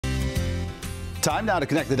Time now to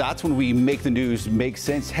connect the dots when we make the news make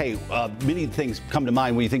sense. Hey, many things come to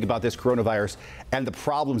mind when you think about this coronavirus and the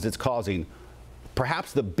problems it's causing.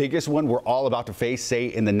 Perhaps the biggest one we're all about to face, say,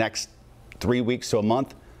 in the next 3 weeks to a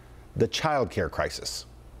month, the child care crisis.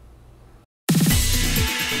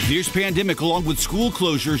 This pandemic, along with school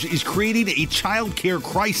closures, is creating a child care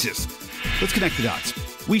crisis. Let's connect the dots.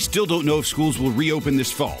 We still don't know if schools will reopen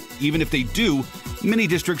this fall. Even if they do, many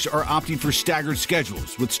districts are opting for staggered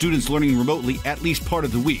schedules, with students learning remotely at least part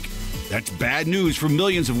of the week. That's bad news for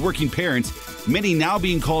millions of working parents, many now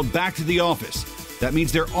being called back to the office. That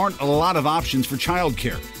means there aren't a lot of options for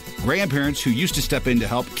childcare. Grandparents who used to step in to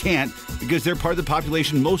help can't because they're part of the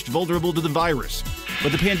population most vulnerable to the virus.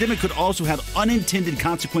 But the pandemic could also have unintended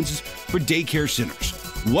consequences for daycare centers.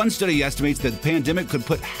 One study estimates that the pandemic could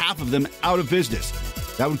put half of them out of business.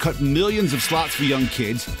 That would cut millions of slots for young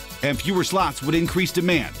kids, and fewer slots would increase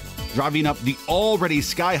demand, driving up the already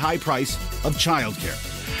sky-high price of childcare.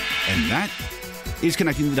 And that is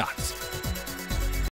connecting the dots.